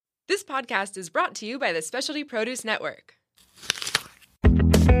This podcast is brought to you by the Specialty Produce Network.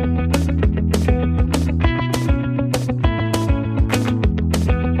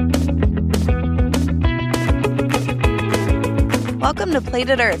 Welcome to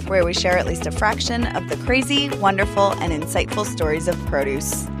Plated Earth, where we share at least a fraction of the crazy, wonderful, and insightful stories of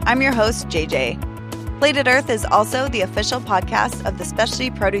produce. I'm your host, JJ. Plated Earth is also the official podcast of the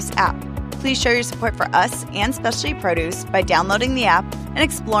Specialty Produce app. Please show your support for us and Specialty Produce by downloading the app and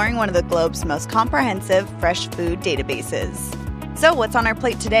exploring one of the globe's most comprehensive fresh food databases. So what's on our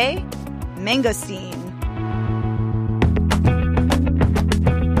plate today? Mangosteen.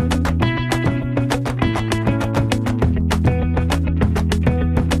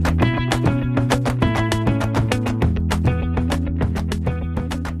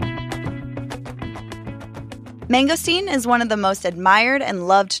 Mangosteen is one of the most admired and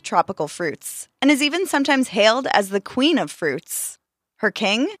loved tropical fruits, and is even sometimes hailed as the queen of fruits. Her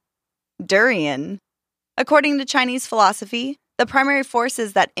king? Durian. According to Chinese philosophy, the primary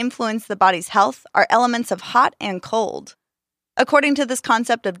forces that influence the body's health are elements of hot and cold. According to this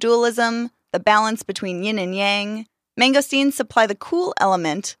concept of dualism, the balance between yin and yang, mangosteens supply the cool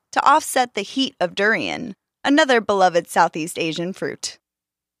element to offset the heat of durian, another beloved Southeast Asian fruit.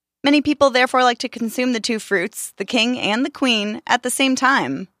 Many people therefore like to consume the two fruits, the king and the queen, at the same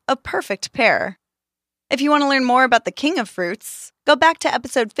time, a perfect pair. If you want to learn more about the king of fruits, go back to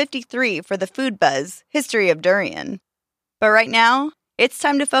episode 53 for the Food Buzz, History of Durian. But right now, it's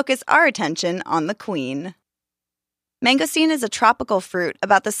time to focus our attention on the queen. Mangosteen is a tropical fruit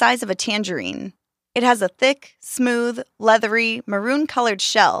about the size of a tangerine. It has a thick, smooth, leathery, maroon-colored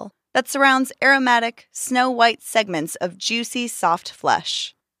shell that surrounds aromatic, snow-white segments of juicy, soft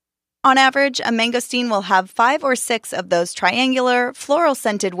flesh. On average, a mangosteen will have 5 or 6 of those triangular,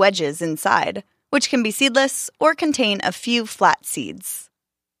 floral-scented wedges inside, which can be seedless or contain a few flat seeds.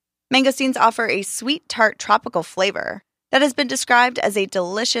 Mangosteens offer a sweet, tart tropical flavor that has been described as a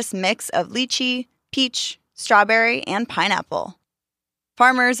delicious mix of lychee, peach, strawberry, and pineapple.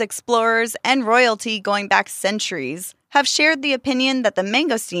 Farmers, explorers, and royalty going back centuries have shared the opinion that the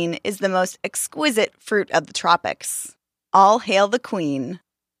mangosteen is the most exquisite fruit of the tropics. All hail the queen.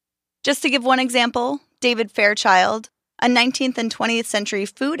 Just to give one example, David Fairchild, a 19th and 20th century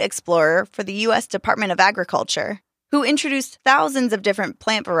food explorer for the U.S. Department of Agriculture, who introduced thousands of different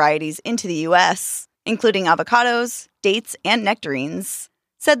plant varieties into the U.S., including avocados, dates, and nectarines,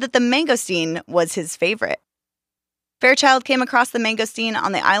 said that the mangosteen was his favorite. Fairchild came across the mangosteen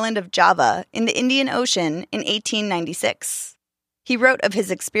on the island of Java in the Indian Ocean in 1896. He wrote of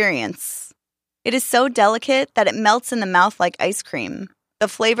his experience. "It is so delicate that it melts in the mouth like ice cream. The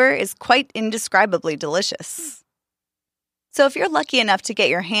flavor is quite indescribably delicious." So if you're lucky enough to get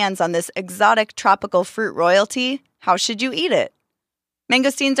your hands on this exotic tropical fruit royalty, how should you eat it?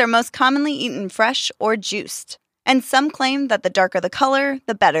 Mangosteens are most commonly eaten fresh or juiced, and some claim that the darker the color,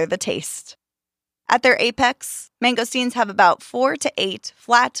 the better the taste. At their apex, mangosteens have about 4 to 8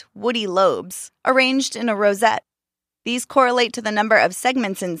 flat, woody lobes arranged in a rosette. These correlate to the number of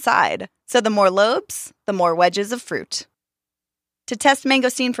segments inside, so the more lobes, the more wedges of fruit. To test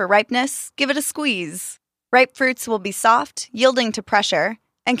mangosteen for ripeness, give it a squeeze. Ripe fruits will be soft, yielding to pressure,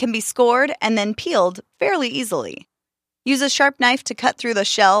 and can be scored and then peeled fairly easily. Use a sharp knife to cut through the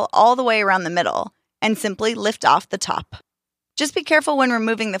shell all the way around the middle, and simply lift off the top. Just be careful when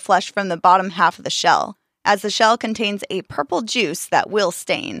removing the flesh from the bottom half of the shell, as the shell contains a purple juice that will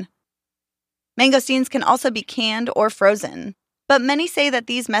stain. Mangosteens can also be canned or frozen, but many say that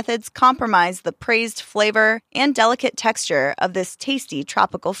these methods compromise the praised flavor and delicate texture of this tasty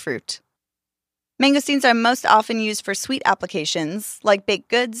tropical fruit. Mangosteens are most often used for sweet applications, like baked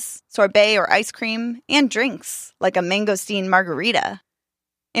goods, sorbet or ice cream, and drinks, like a mangosteen margarita.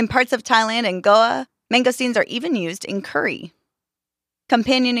 In parts of Thailand and Goa, mangosteens are even used in curry.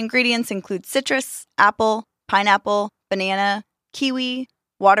 Companion ingredients include citrus, apple, pineapple, banana, kiwi,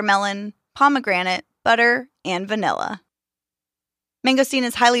 watermelon, pomegranate, butter, and vanilla. Mangosteen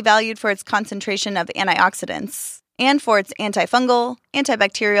is highly valued for its concentration of antioxidants and for its antifungal,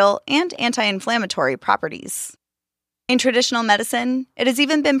 antibacterial, and anti-inflammatory properties. In traditional medicine, it has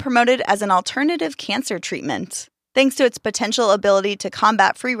even been promoted as an alternative cancer treatment, thanks to its potential ability to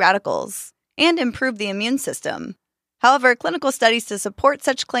combat free radicals and improve the immune system. However, clinical studies to support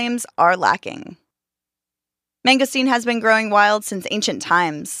such claims are lacking. Mangosteen has been growing wild since ancient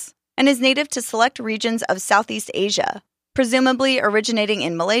times and is native to select regions of Southeast Asia, presumably originating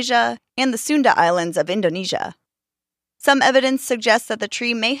in Malaysia and the Sunda Islands of Indonesia. Some evidence suggests that the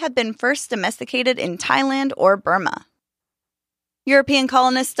tree may have been first domesticated in Thailand or Burma. European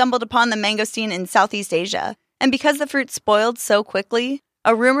colonists stumbled upon the mangosteen in Southeast Asia, and because the fruit spoiled so quickly,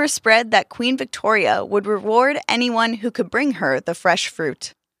 A rumor spread that Queen Victoria would reward anyone who could bring her the fresh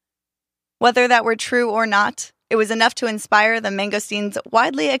fruit. Whether that were true or not, it was enough to inspire the mangostein's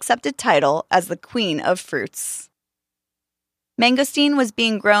widely accepted title as the Queen of Fruits. Mangosteen was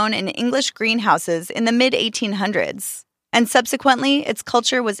being grown in English greenhouses in the mid-1800s, and subsequently its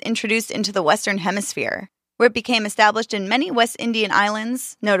culture was introduced into the Western Hemisphere, where it became established in many West Indian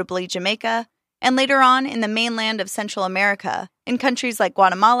islands, notably Jamaica, and later on in the mainland of Central America, in countries like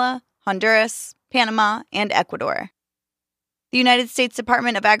Guatemala, Honduras, Panama, and Ecuador. The United States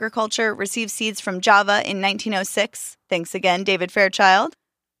Department of Agriculture received seeds from Java in 1906, thanks again, David Fairchild,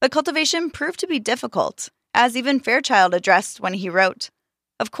 but cultivation proved to be difficult, as even Fairchild addressed when he wrote,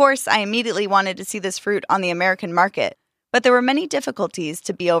 "Of course, I immediately wanted to see this fruit on the American market, but there were many difficulties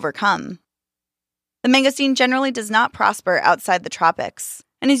to be overcome." The mangosteen generally does not prosper outside the tropics,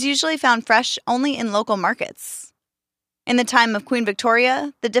 and is usually found fresh only in local markets. In the time of Queen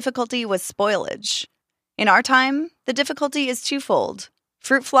Victoria, the difficulty was spoilage. In our time, the difficulty is twofold: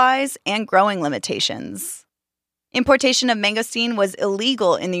 fruit flies and growing limitations. Importation of mangosteen was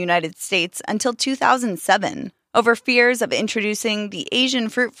illegal in the United States until 2007 over fears of introducing the Asian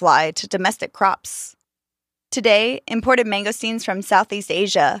fruit fly to domestic crops. Today, imported mangosteens from Southeast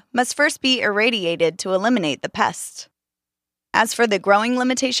Asia must first be irradiated to eliminate the pest. As for the growing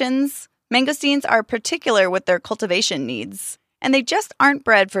limitations, mangosteens are particular with their cultivation needs, and they just aren't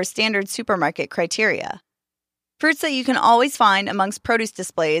bred for standard supermarket criteria. Fruits that you can always find amongst produce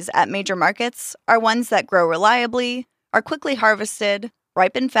displays at major markets are ones that grow reliably, are quickly harvested,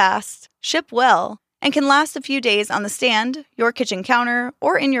 ripen fast, ship well, and can last a few days on the stand, your kitchen counter,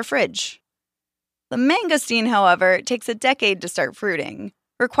 or in your fridge. The mangosteen, however, takes a decade to start fruiting,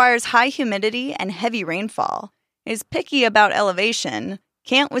 requires high humidity and heavy rainfall, is picky about elevation,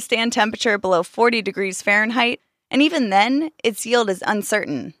 can't withstand temperature below 40 degrees Fahrenheit, and even then, its yield is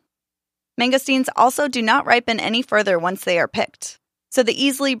uncertain. Mangosteens also do not ripen any further once they are picked, so the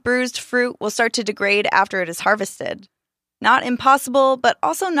easily bruised fruit will start to degrade after it is harvested. Not impossible, but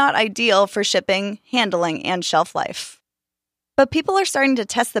also not ideal for shipping, handling, and shelf life. But people are starting to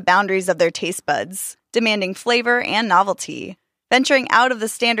test the boundaries of their taste buds, demanding flavor and novelty, venturing out of the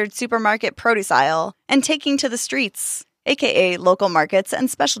standard supermarket produce aisle and taking to the streets, aka local markets and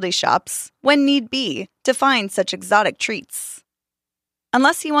specialty shops, when need be, to find such exotic treats.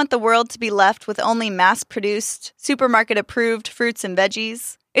 Unless you want the world to be left with only mass-produced, supermarket-approved fruits and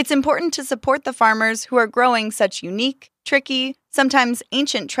veggies, it's important to support the farmers who are growing such unique, tricky, sometimes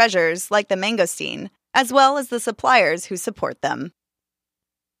ancient treasures like the mangosteen, as well as the suppliers who support them.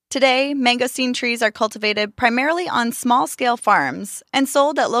 Today, mangosteen trees are cultivated primarily on small-scale farms and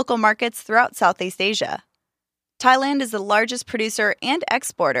sold at local markets throughout Southeast Asia. Thailand is the largest producer and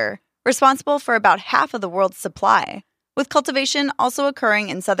exporter, responsible for about half of the world's supply, with cultivation also occurring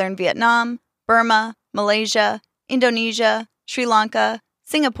in southern Vietnam, Burma, Malaysia, Indonesia, Sri Lanka,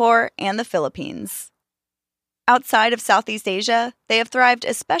 Singapore, and the Philippines. Outside of Southeast Asia, they have thrived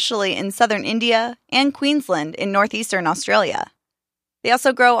especially in southern India and Queensland in northeastern Australia. They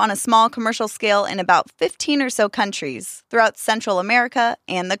also grow on a small commercial scale in about 15 or so countries throughout Central America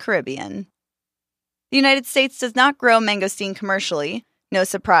and the Caribbean. The United States does not grow mangosteen commercially, no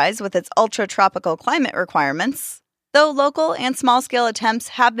surprise with its ultra-tropical climate requirements, though local and small-scale attempts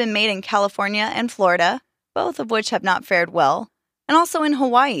have been made in California and Florida, both of which have not fared well, and also in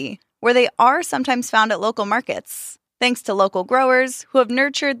Hawaii, where they are sometimes found at local markets, thanks to local growers who have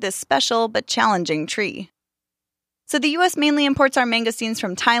nurtured this special but challenging tree. So the U.S. mainly imports our mangosteens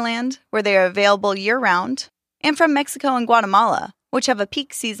from Thailand, where they are available year-round, and from Mexico and Guatemala, which have a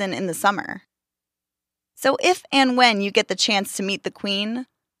peak season in the summer. So if and when you get the chance to meet the queen,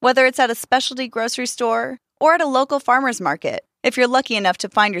 whether it's at a specialty grocery store or at a local farmer's market, if you're lucky enough to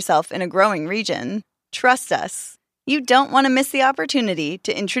find yourself in a growing region, trust us, you don't want to miss the opportunity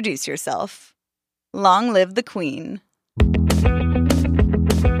to introduce yourself. Long live the queen.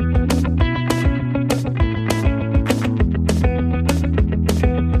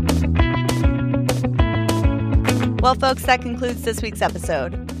 Well, folks, that concludes this week's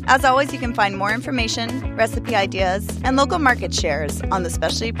episode. As always, you can find more information, recipe ideas, and local market shares on the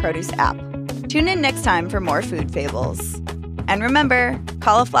Specialty Produce app. Tune in next time for more food fables. And remember,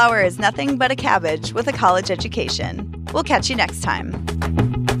 cauliflower is nothing but a cabbage with a college education. We'll catch you next time.